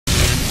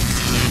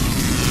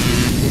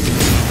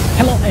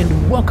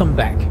and welcome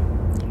back.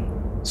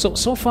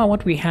 So far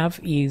what we have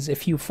is a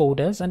few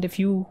folders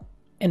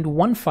and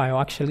one file,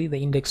 actually, the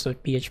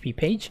index.php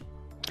page.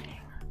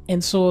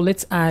 And so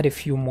let's add a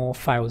few more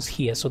files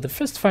here. So the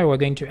first file we're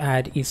going to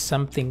add is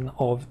something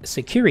of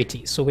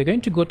security. So we're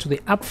going to go to the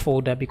app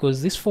folder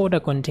because this folder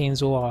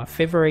contains all our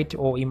favorite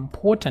or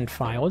important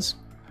files.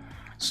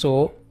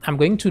 So I'm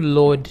going to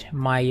load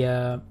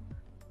my,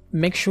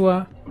 make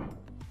sure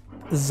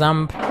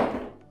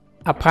XAMPP,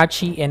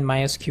 Apache and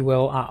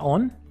MySQL are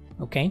on.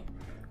 Okay,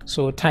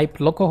 so type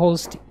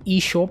localhost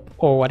eShop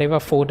or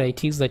whatever folder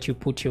it is that you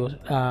put your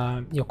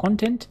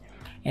content,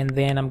 and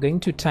then I'm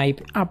going to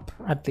type app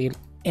at the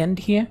end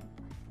here.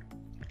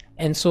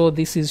 And so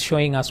this is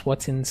showing us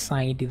what's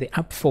inside the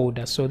app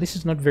folder. So this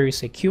is not very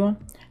secure.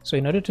 So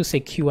in order to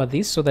secure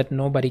this so that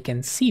nobody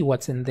can see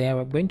what's in there,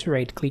 we're going to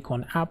right click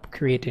on app,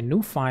 create a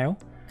new file,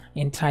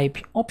 and type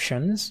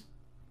options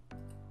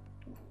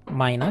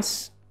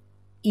minus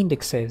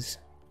indexes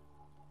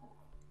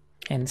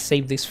and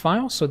save this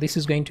file. So this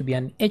is going to be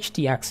an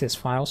htaccess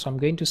file. So I'm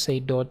going to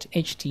say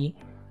 .htaccess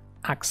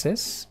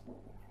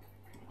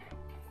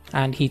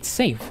and hit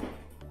save.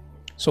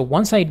 So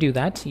once I do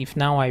that, if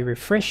now I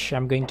refresh,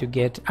 I'm going to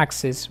get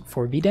access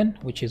forbidden,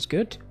 which is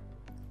good.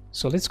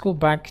 So let's go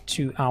back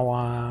to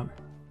our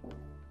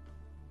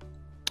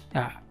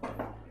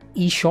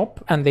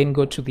eShop and then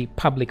go to the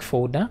public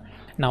folder.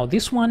 Now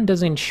this one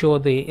doesn't show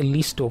the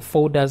list of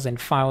folders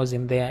and files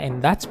in there,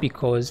 and that's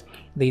because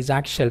there's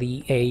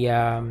actually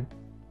a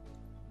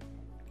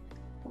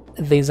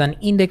there's an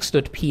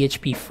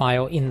index.php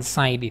file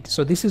inside it.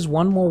 So this is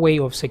one more way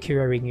of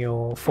securing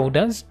your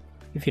folders.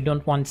 If you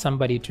don't want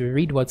somebody to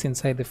read what's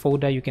inside the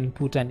folder, you can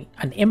put an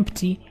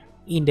empty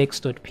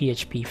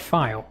index.php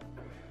file.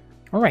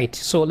 All right,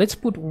 so let's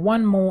put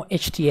one more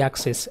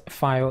htaccess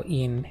file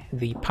in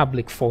the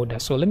public folder.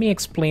 So let me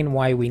explain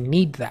why we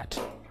need that.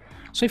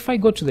 So if I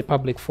go to the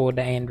public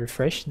folder and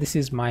refresh, this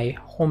is my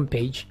home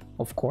page,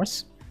 of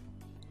course.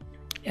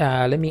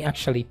 Let me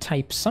actually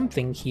type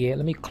something here.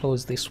 Let me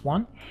close this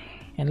one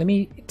and let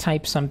me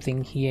type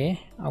something here.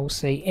 I will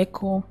say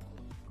echo.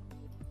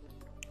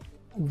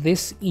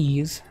 This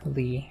is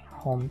the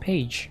home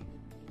page,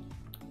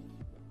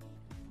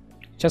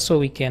 just so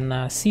we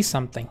can see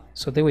something.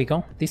 So there we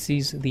go. This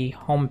is the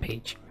home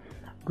page.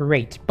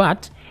 Great.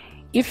 But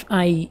if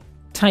I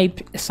type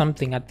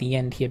something at the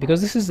end here,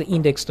 because this is the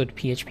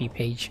index.php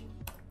page,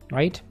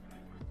 right?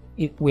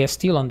 We are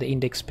still on the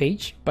index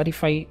page, but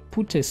if I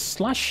put a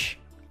slash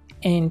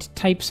and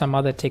type some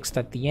other text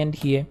at the end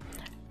here,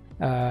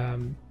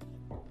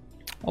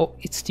 oh,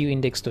 it's still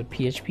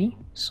index.php.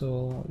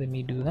 So let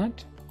me do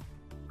that.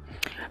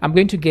 I'm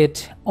going to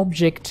get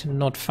object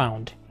not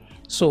found.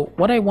 So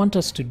what I want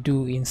us to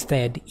do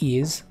instead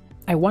is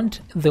I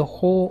want the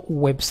whole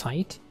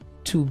website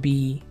to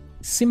be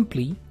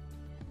simply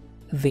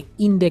the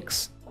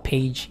index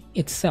page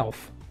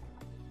itself.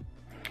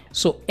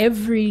 So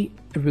every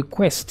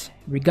request,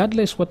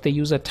 regardless what the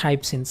user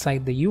types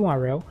inside the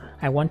URL,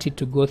 I want it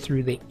to go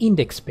through the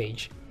index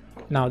page.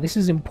 Now this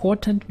is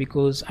important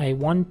because I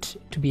want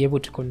to be able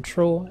to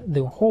control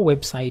the whole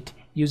website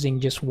using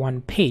just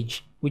one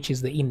page, which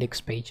is the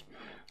index page.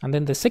 And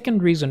then the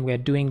second reason we're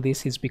doing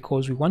this is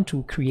because we want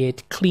to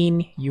create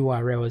clean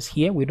URLs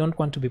here. We don't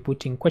want to be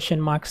putting question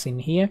marks in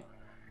here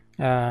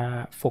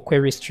for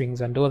query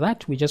strings and all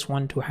that. We just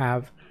want to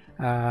have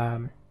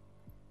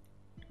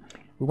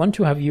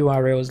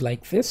URLs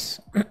like this.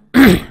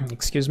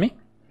 Excuse me.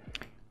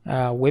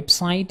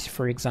 Website,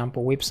 for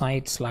example,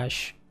 website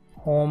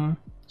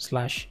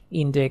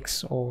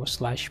 /home/index or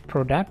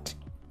 /product,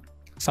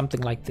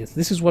 something like this.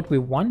 This is what we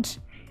want.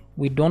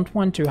 We don't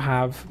want to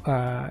have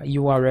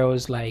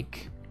URLs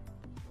like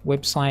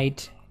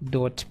website.php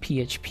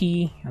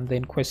and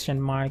then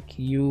question mark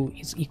u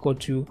is equal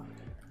to,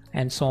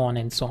 and so on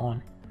and so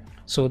on.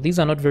 So these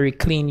are not very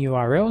clean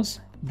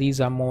URLs.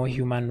 These are more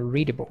human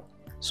readable.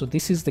 So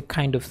this is the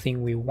kind of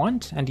thing we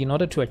want, and in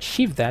order to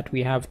achieve that,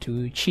 we have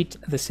to cheat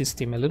the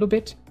system a little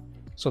bit.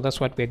 So that's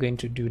what we're going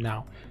to do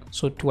now.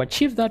 So to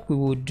achieve that, we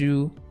will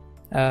do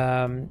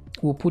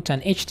we'll put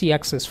an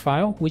htaccess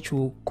file which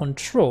will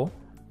control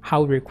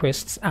how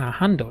requests are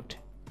handled.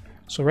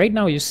 So right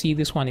now you see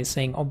this one is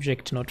saying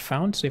object not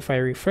found. So if I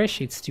refresh,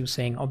 it's still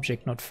saying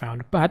object not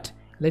found, but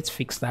let's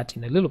fix that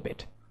in a little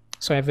bit.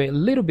 So I have a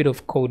little bit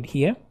of code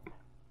here.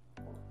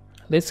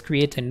 Let's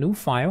create a new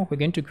file. We're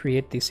going to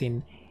create this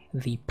in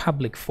the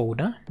public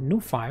folder, new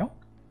file.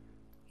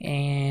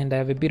 And I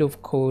have a bit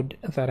of code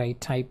that I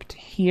typed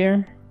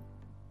here,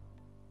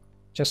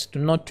 just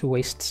not to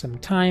waste some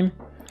time.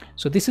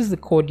 So this is the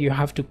code you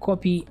have to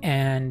copy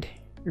and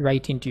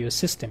write into your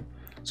system.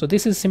 So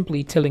this is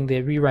simply telling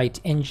the rewrite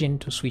engine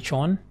to switch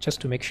on, just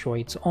to make sure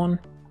it's on.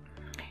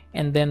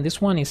 And then this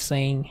one is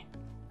saying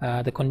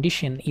the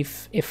condition,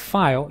 if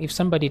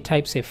somebody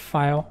types a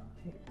file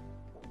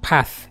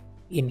path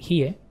in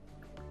here,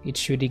 it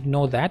should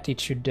ignore that. It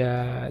should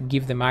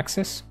give them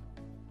access.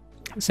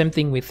 Same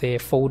thing with a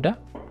folder.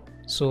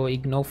 So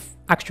ignore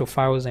actual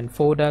files and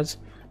folders,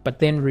 but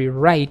then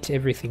rewrite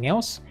everything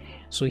else.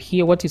 So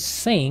here what it's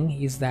saying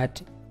is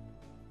that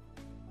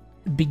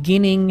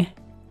beginning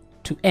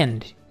to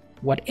end,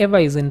 whatever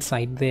is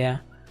inside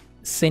there,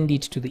 send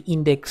it to the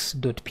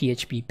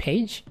index.php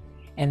page,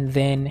 and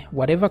then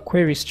whatever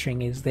query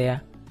string is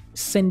there,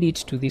 send it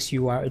to this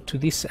URL, to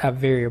this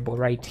variable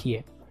right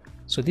here.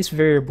 So this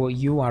variable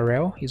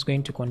URL is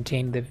going to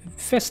contain the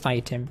first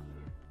item,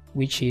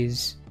 which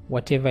is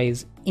whatever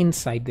is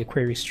inside the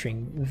query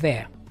string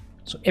there.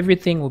 So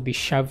everything will be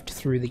shoved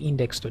through the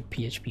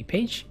index.php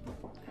page.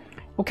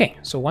 Okay,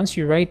 so once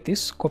you write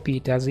this, copy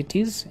it as it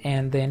is,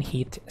 and then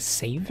hit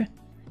save.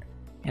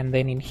 And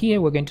then in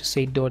here, we're going to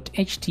say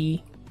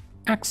 .htaccess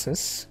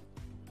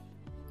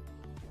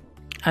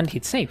and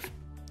hit save.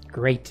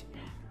 Great.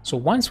 So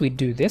once we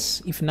do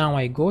this, if now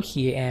I go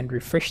here and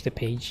refresh the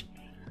page,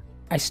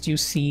 I still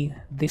see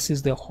this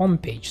is the home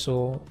page.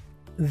 So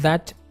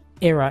that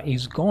error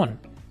is gone.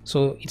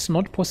 So it's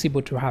not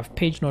possible to have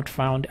page not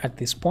found at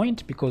this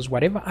point, because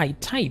whatever I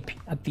type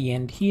at the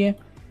end here,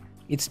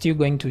 it's still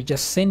going to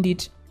just send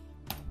it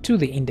to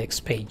the index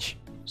page.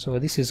 So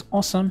this is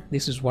awesome.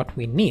 This is what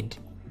we need.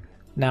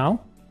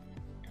 Now,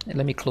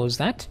 let me close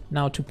that.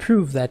 Now, to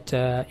prove that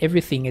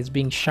everything is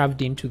being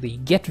shoved into the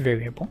get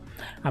variable,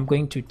 I'm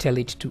going to tell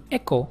it to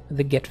echo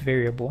the get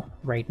variable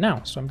right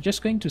now. So I'm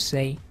just going to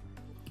say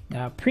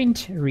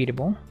print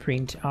readable,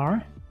 print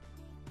r.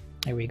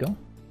 There we go.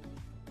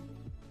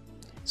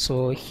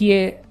 So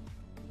here,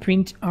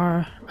 print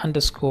r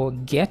underscore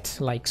get,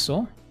 like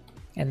so.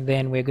 And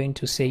then we're going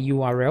to say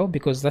URL,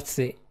 because that's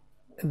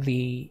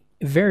the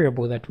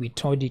variable that we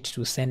told it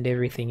to send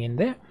everything in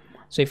there.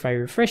 So if I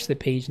refresh the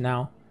page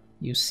now,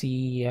 you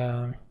see,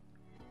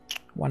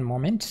 one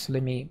moment,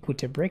 let me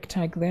put a break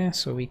tag there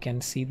so we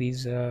can see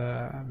these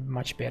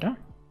much better.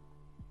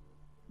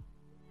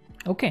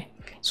 Okay,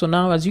 so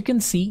now as you can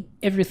see,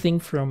 everything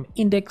from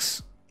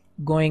index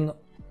going,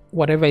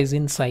 whatever is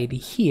inside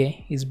here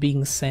is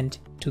being sent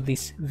to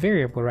this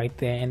variable right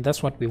there, and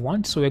that's what we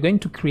want. So we're going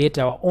to create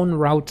our own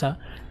router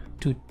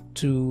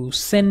to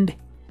send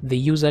the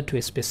user to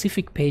a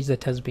specific page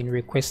that has been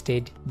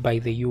requested by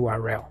the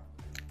URL.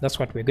 That's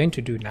what we're going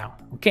to do now.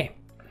 Okay,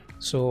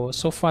 so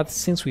far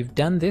since we've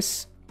done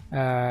this,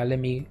 let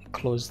me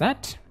close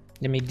that.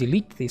 Let me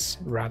delete this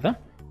rather.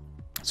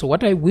 So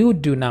what I will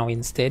do now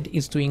instead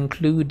is to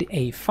include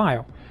a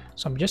file.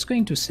 So I'm just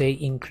going to say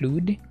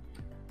include.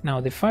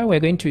 Now the file we're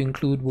going to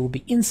include will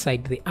be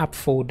inside the app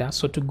folder.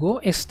 So to go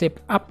a step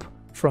up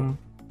from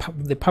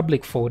the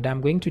public folder,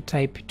 I'm going to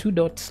type 2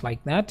 dots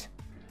like that, ...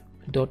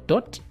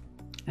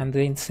 and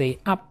then say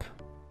app,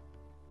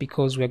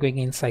 because we're going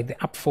inside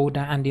the app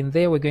folder, and in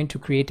there we're going to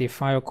create a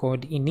file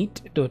called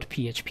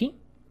init.php.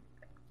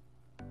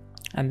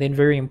 And then,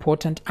 very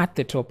important, at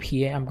the top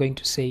here I'm going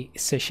to say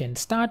session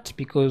start,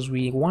 because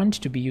we want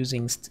to be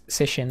using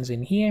sessions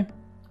in here.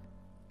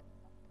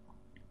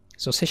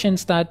 So session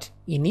start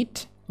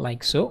init,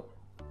 like so,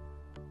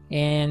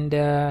 and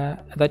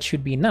that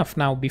should be enough.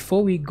 Now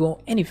before we go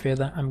any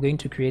further, I'm going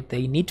to create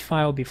the init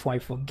file before I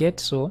forget.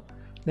 So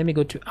let me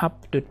go to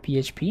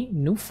app.php,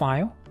 new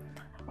file,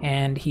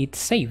 and hit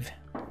save.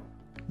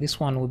 This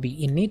one will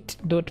be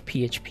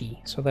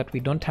init.php, so that we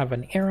don't have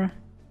an error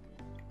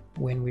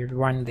when we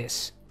run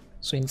this.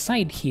 So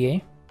inside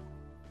here,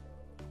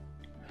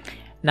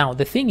 now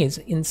the thing is,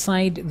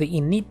 inside the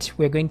init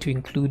we're going to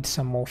include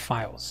some more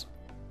files.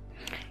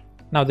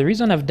 Now the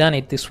reason I've done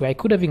it this way, I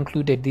could have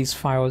included these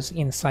files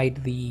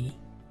inside the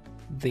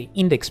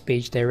index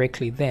page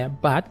directly there,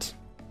 but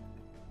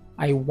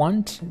I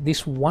want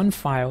this one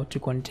file to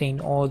contain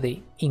all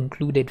the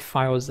included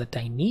files that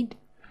I need.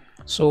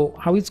 So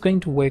how it's going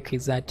to work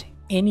is that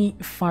any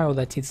file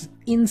that is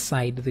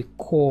inside the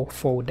core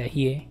folder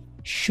here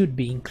should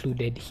be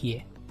included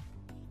here.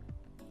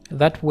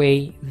 That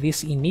way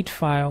this init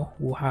file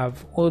will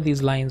have all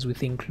these lines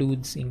with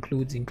includes,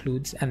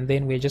 and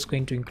then we're just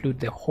going to include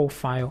the whole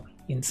file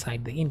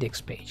inside the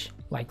index page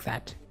like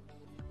that.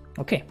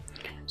 Okay,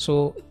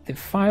 so the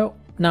file,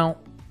 now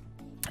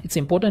it's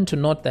important to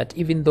note that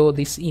even though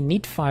this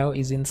init file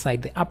is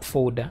inside the app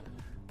folder,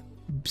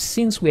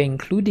 since we're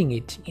including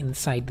it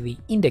inside the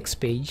index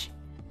page,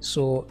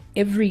 so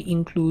every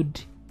include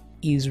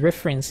is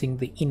referencing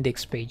the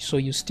index page, so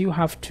you still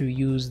have to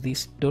use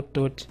this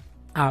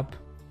app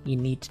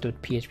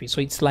init.php.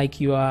 So it's like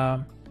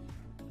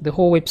the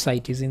whole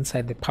website is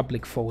inside the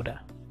public folder,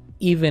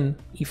 even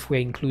if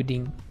we're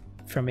including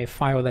from a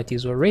file that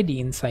is already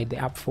inside the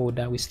app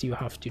folder, we still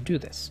have to do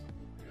this.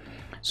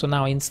 So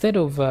now instead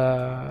of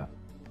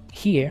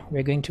here,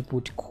 we're going to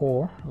put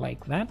core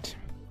like that,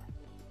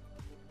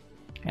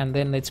 and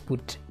then let's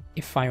put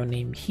a file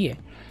name here.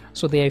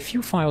 So there are a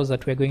few files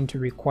that we're going to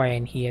require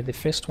in here. The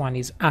first one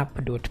is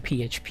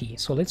app.php.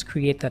 So let's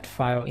create that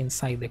file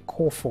inside the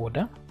core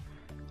folder.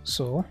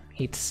 So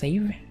hit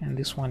save, and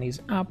this one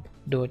is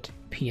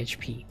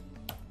app.php.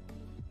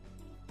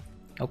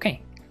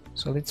 Okay,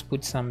 so let's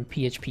put some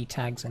PHP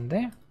tags in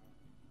there.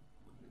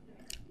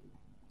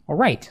 All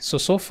right,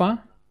 so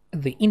far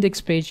the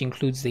index page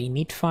includes the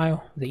init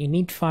file. The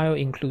init file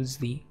includes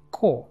the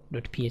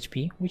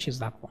core.php, which is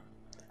that one.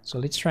 So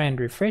let's try and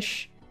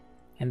refresh,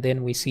 and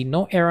then we see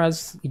no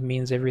errors, it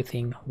means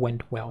everything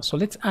went well. So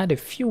let's add a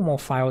few more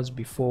files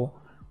before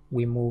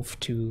we move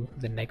to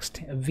the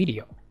next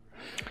video.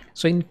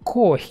 So in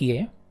core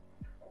here,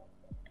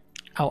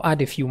 I'll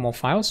add a few more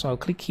files. So I'll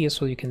click here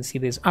so you can see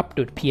there's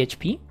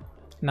app.php.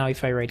 Now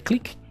if I right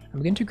click,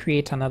 I'm going to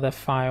create another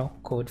file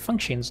called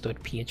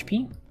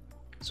functions.php.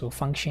 So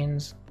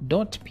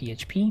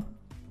functions.php.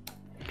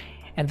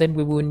 And then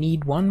we will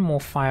need one more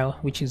file,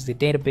 which is the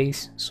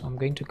database. So I'm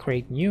going to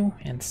create new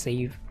and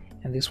save.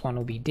 And this one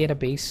will be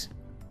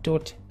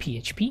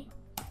database.php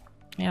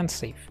and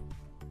save.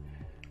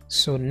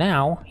 So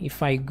now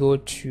if I go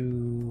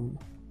to,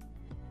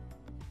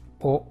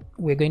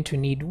 we're going to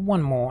need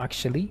one more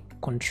actually,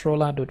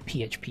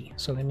 controller.php.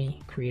 So let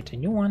me create a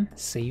new one,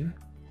 save,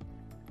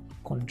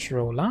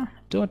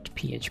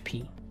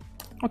 controller.php.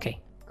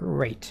 Okay,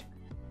 great.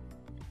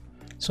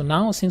 So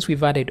now since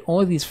we've added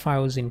all these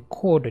files in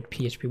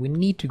core.php, we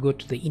need to go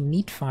to the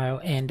init file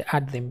and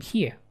add them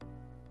here.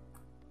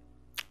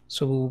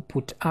 So we'll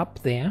put up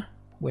there,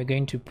 we're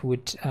going to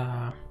put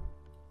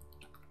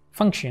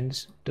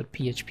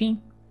functions.php,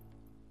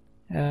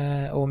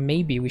 or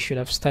maybe we should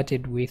have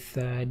started with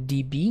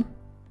db,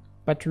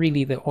 but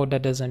really the order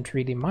doesn't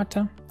really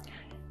matter.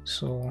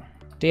 So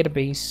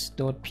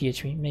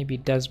database.php, maybe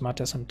it does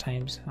matter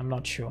sometimes, I'm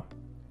not sure.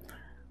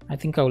 I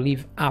think I'll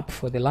leave app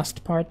for the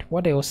last part.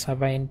 What else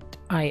have I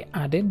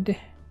added?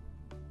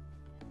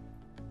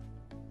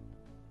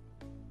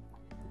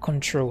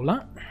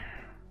 Controller.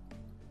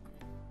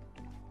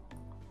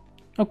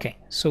 Okay,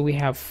 so we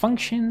have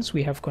functions,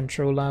 we have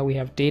controller, we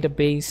have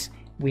database,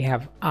 we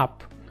have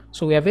app.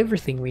 So we have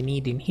everything we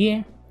need in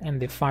here, and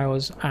the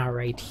files are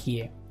right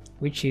here,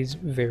 which is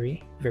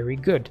very, very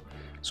good.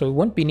 So we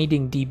won't be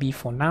needing DB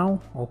for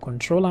now, or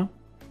controller.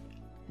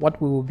 What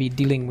we will be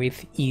dealing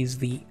with is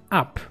the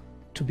app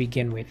to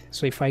begin with.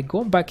 So if I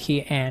go back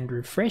here and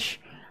refresh,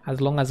 as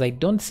long as I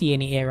don't see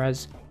any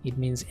errors, it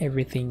means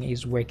everything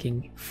is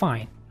working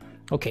fine.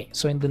 Okay,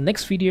 so in the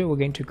next video, we're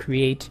going to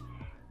create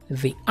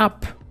the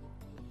app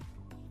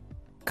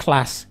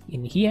class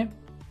in here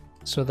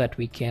so that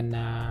we can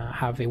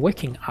have a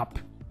working app.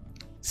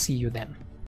 See you then.